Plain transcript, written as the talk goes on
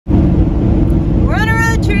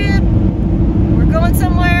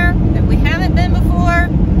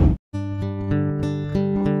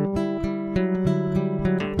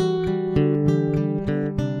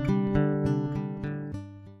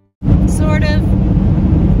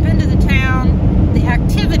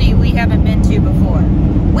activity we haven't been to before.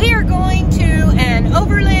 We are going to an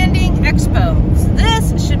overlanding expo. So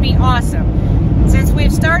this should be awesome. Since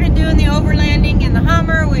we've started doing the overlanding in the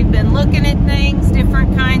Hummer, we've been looking at things,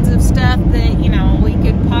 different kinds of stuff that, you know, we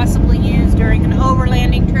could possibly use during an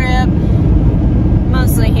overlanding trip.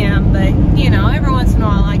 Mostly him, but, you know, every once in a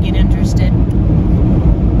while I get interested.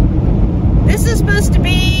 This is supposed to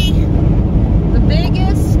be the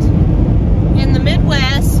biggest in the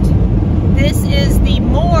Midwest. This is the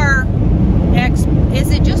Moore Expo. Is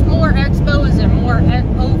it just Moore Expo? Is it Moore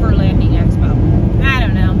Overlanding Expo? I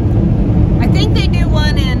don't know. I think they do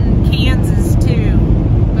one in Kansas too,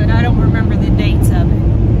 but I don't remember the dates of it.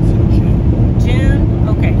 June?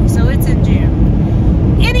 Okay, so it's in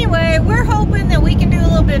June. Anyway, we're hoping that we can do a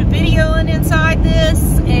little bit of videoing inside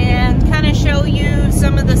this and kind of show you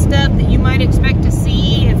some of the stuff that you might expect to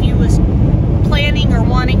see if you was planning or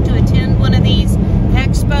wanting to attend one of these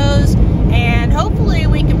expos. And hopefully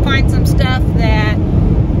we can find some stuff that,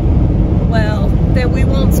 well, that we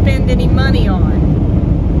won't spend any money on.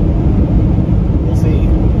 We'll see.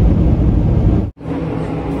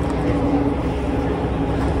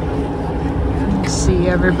 You see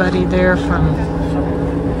everybody there from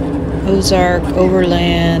Ozark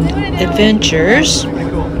Overland Adventures.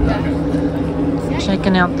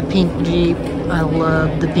 Checking out the pink Jeep. I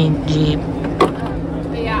love the pink Jeep.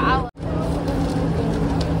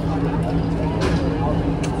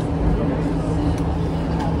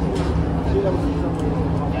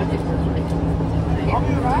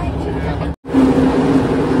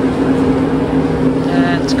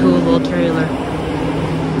 That's a cool little trailer.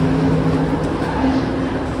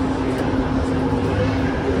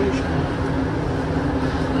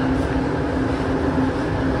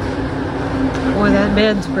 Boy, that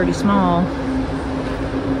bed's pretty small.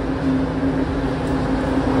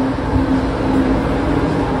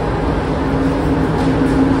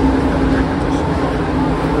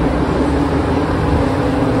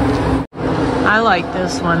 I like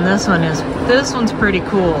this one. This one's pretty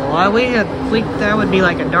cool. That would be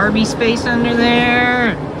like a derby space under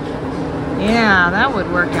there. Yeah, that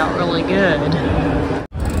would work out really good.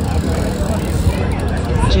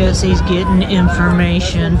 Jesse's getting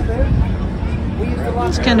information.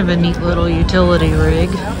 It's kind of a neat little utility rig.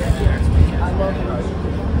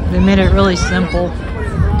 They made it really simple.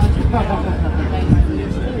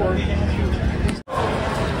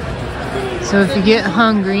 So if you get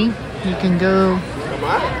hungry, you can go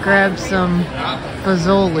grab some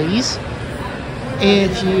Fazoli's.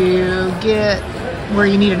 If you get where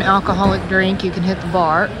you need an alcoholic drink, you can hit the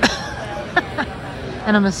bar.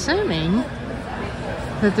 And I'm assuming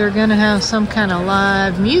that they're gonna have some kind of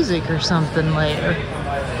live music or something later.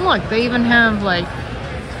 Look, they even have like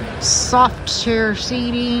soft chair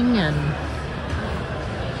seating, and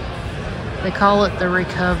they call it the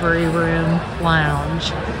recovery room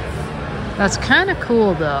lounge. That's kind of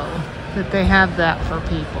cool though, that they have that for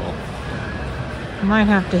people. I might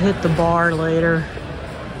have to hit the bar later.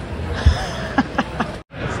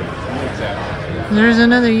 There's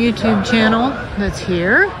another YouTube channel that's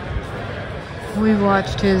here. We've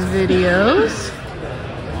watched his videos.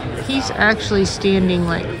 He's actually standing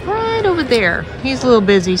like right over there. He's a little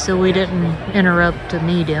busy, so we didn't interrupt to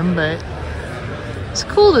meet him, but it's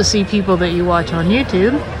cool to see people that you watch on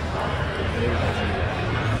YouTube.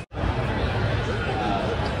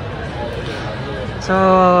 So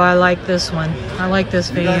I like this one. I like this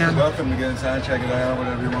van. You guys are welcome to get inside, check it out,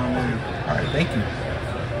 whatever you want to do. All right, thank you.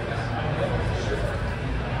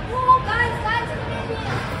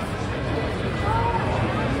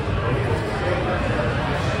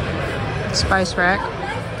 Spice rack.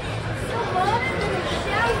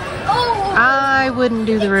 I wouldn't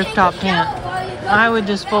do the rooftop tent. I would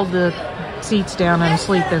just fold the seats down and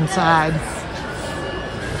sleep inside.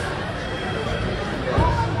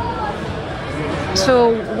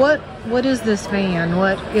 So what is this van?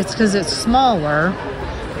 It's because it's smaller.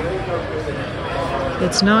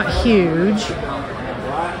 It's not huge.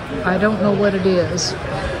 I don't know what it is.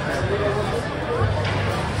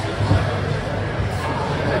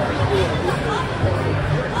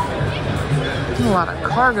 A lot of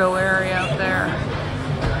cargo area up there.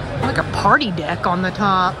 Like a party deck on the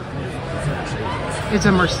top. It's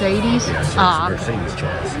a Mercedes. Mercedes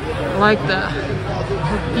chassis. Like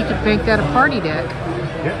you could make that a party deck.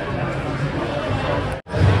 Yep.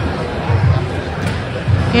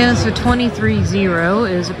 Yeah, so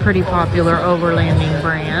 230 is a pretty popular overlanding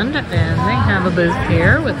brand, and they have a booth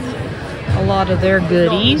here with a lot of their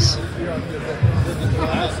goodies.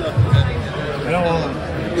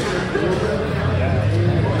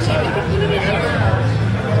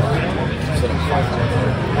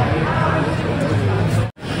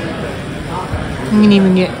 You can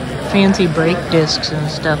even get fancy brake discs and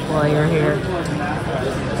stuff while you're here.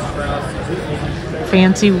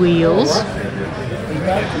 Fancy wheels.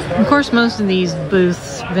 Of course, most of these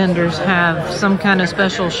booth vendors have some kind of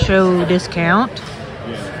special show discount.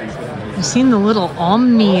 I've seen the little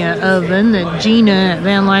Omnia oven that Gina at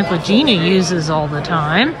Van Life with Gina uses all the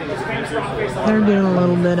time. They're doing a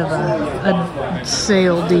little bit of a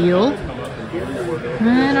sale deal.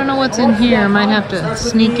 I don't know what's in here. I might have to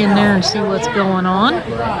sneak in there and see what's going on.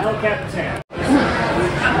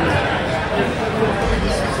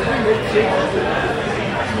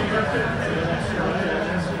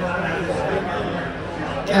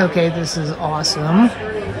 Okay, this is awesome.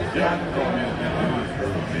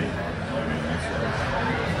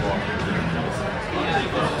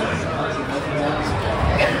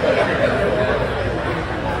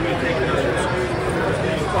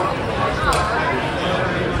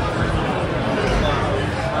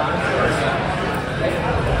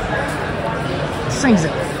 This thing's a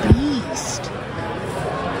beast.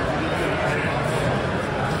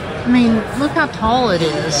 I mean, look how tall it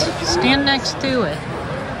is. Stand next to it.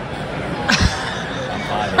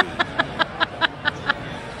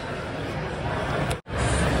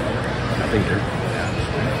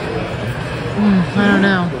 I don't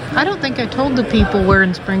know. I don't think I told the people we're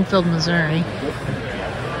in Springfield, Missouri.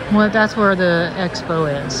 Well, that's where the expo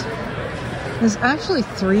is. It's actually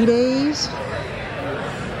 3 days.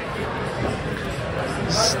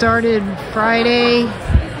 Started Friday,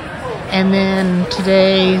 and then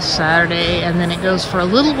today, Saturday, and then it goes for a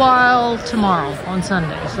little while tomorrow on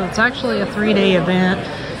Sunday. So it's actually a 3-day event.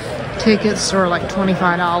 Tickets are like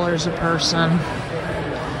 $25 a person.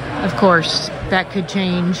 Of course, that could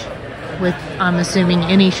change with, I'm assuming,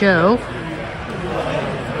 any show.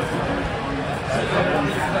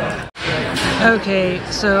 Okay,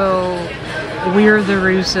 so We're the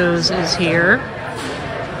Russos is here.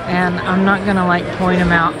 And I'm not gonna like point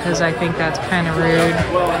them out because I think that's kind of rude.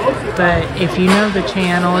 But if you know the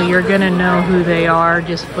channel, you're gonna know who they are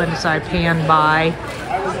just once I pan by.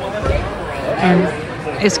 And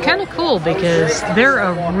it's kind of cool because they're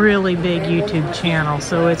a really big YouTube channel.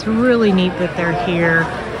 So it's really neat that they're here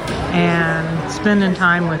and spending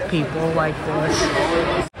time with people like this.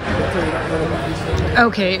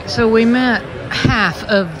 Okay, so we met half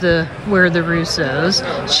of the We're the Russos.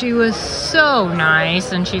 She was so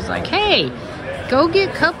nice, and she's like, hey, go get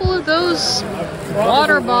a couple of those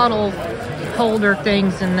water bottle holder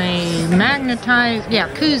things, and they magnetize, yeah,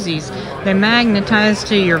 koozies. They magnetize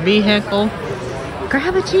to your vehicle.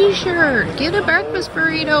 Grab a t-shirt, get a breakfast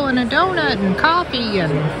burrito and a donut and coffee.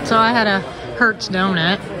 And so I had a Hertz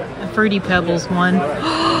donut, a Fruity Pebbles one.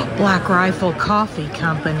 Black Rifle Coffee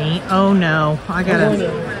Company. Oh no,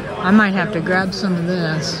 I might have to grab some of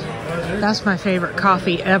this. That's my favorite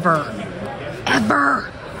coffee ever. Ever!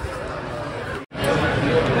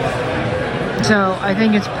 So I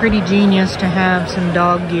think it's pretty genius to have some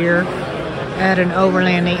dog gear at an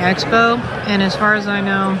overlanding expo. And as far as I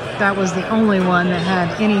know, that was the only one that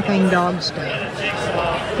had anything dog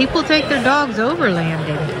stuff. People take their dogs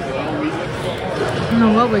overlanding. I don't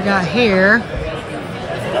know what we got here.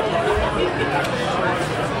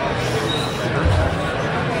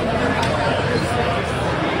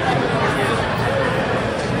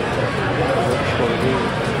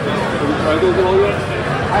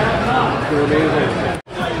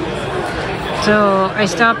 So I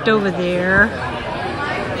stopped over there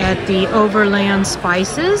at the Overland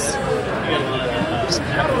Spices.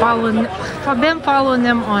 I've been following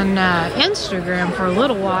them on Instagram for a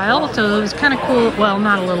little while, so it was kind of cool. Well,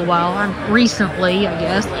 not a little while, recently, I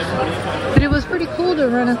guess. But it was pretty cool to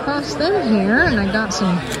run across them here, and I got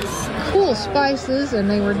some cool spices, and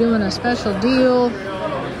they were doing a special deal.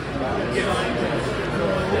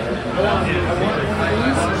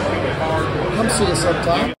 Come see us up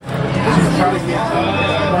top.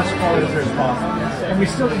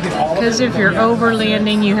 Because if you're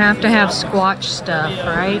overlanding, you have to have Squatch stuff,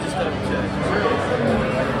 right?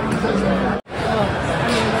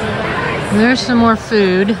 And there's some more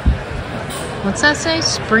food. What's that say?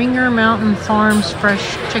 Springer Mountain Farms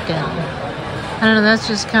Fresh Chicken. I don't know, that's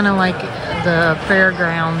just kind of like the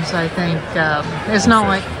fairgrounds, I think. It's not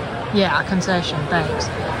like, yeah, concession, thanks.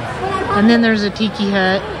 And then there's a tiki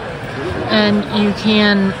hut. And you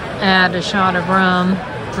can add a shot of rum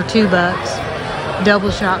for $2.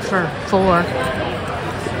 Double shot for $4.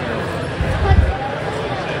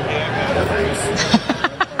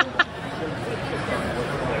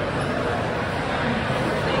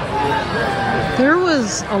 There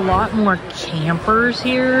was a lot more campers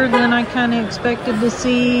here than I kind of expected to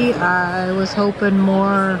see. I was hoping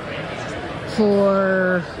more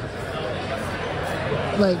for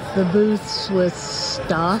like the booths with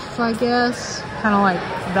stuff, I guess. Kind of like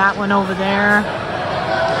that one over there.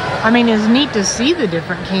 I mean, it's neat to see the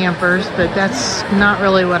different campers, but that's not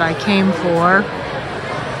really what I came for.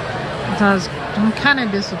 So I'm kind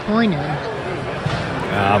of disappointed.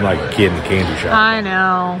 I'm like a kid in the candy shop. I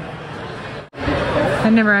know. I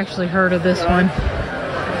never actually heard of this one.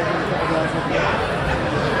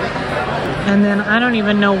 And then I don't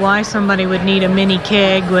even know why somebody would need a mini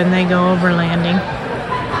keg when they go overlanding.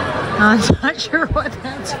 I'm not sure what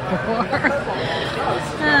that's for.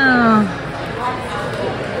 Oh.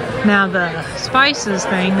 Now the spices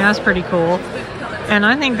thing, that's pretty cool. And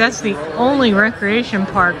I think that's the only recreation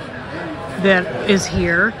park that is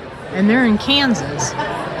here. And they're in Kansas.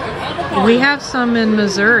 We have some in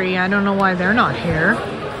Missouri. I don't know why they're not here.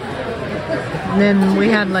 And then we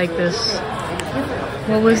had like this,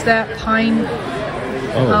 what was that, pine?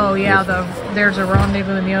 Oh yeah, there's a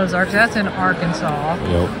rendezvous in the Ozarks. That's in Arkansas.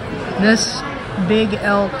 Yep. This big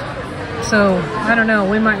elk. So I don't know.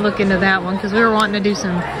 We might look into that one because we were wanting to do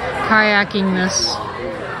some kayaking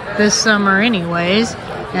this summer, anyways.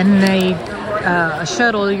 And they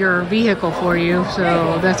shuttle your vehicle for you,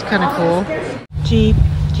 so that's kind of cool. Jeep,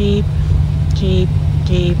 Jeep, Jeep,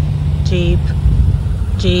 Jeep, Jeep,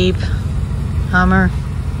 Jeep, Hummer,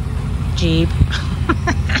 Jeep.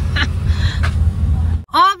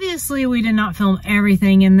 Obviously, we did not film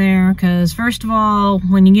everything in there because, first of all,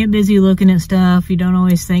 when you get busy looking at stuff, you don't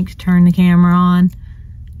always think to turn the camera on.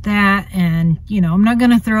 That, and, you know, I'm not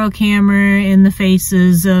going to throw a camera in the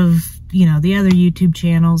faces of, you know, the other YouTube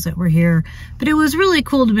channels that were here. But it was really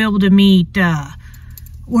cool to be able to meet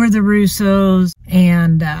We're the Russos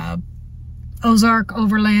and Ozark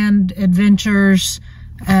Overland Adventures.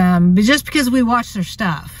 But just because we watch their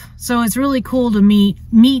stuff. So it's really cool to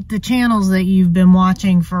meet the channels that you've been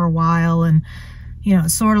watching for a while, and you know,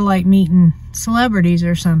 it's sort of like meeting celebrities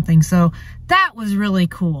or something. So that was really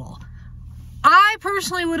cool. I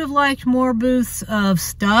personally would have liked more booths of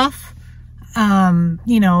stuff,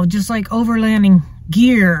 you know, just like overlanding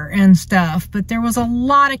gear and stuff, but there was a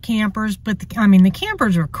lot of campers. But I mean, the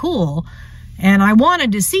campers were cool and I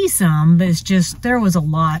wanted to see some, but it's just, there was a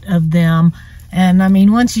lot of them. And I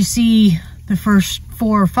mean, once you see the first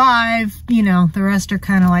 4 or 5, you know, the rest are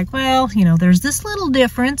kind of like, well, you know, there's this little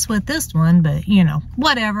difference with this one, but you know,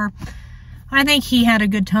 whatever. I think he had a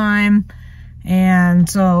good time. And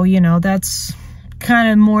so, you know, that's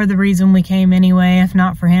kind of more the reason we came anyway. If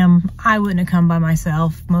not for him, I wouldn't have come by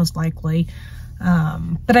myself, most likely.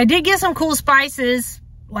 But I did get some cool spices,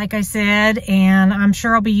 like I said, and I'm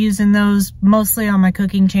sure I'll be using those mostly on my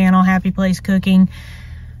cooking channel, Happy Place Cooking.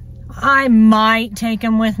 I might take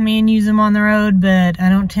them with me and use them on the road, but I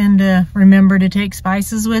don't tend to remember to take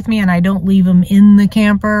spices with me, and I don't leave them in the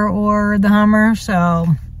camper or the Hummer, so,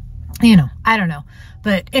 you know, I don't know.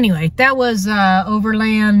 But anyway, that was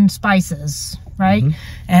Overland Spices, right?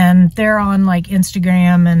 Mm-hmm. And they're on like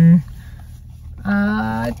Instagram and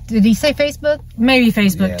did he say Facebook? Maybe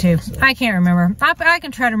Facebook too. So. I can't remember. I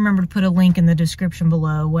can try to remember to put a link in the description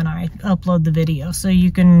below when I upload the video, so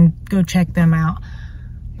you can go check them out.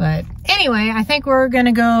 But anyway, I think we're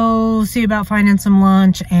gonna go see about finding some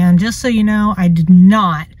lunch. And just so you know, I did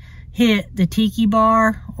not hit the tiki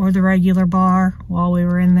bar or the regular bar while we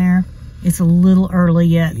were in there. It's a little early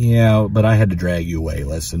yet. Yeah, but I had to drag you away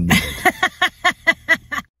less than a minute.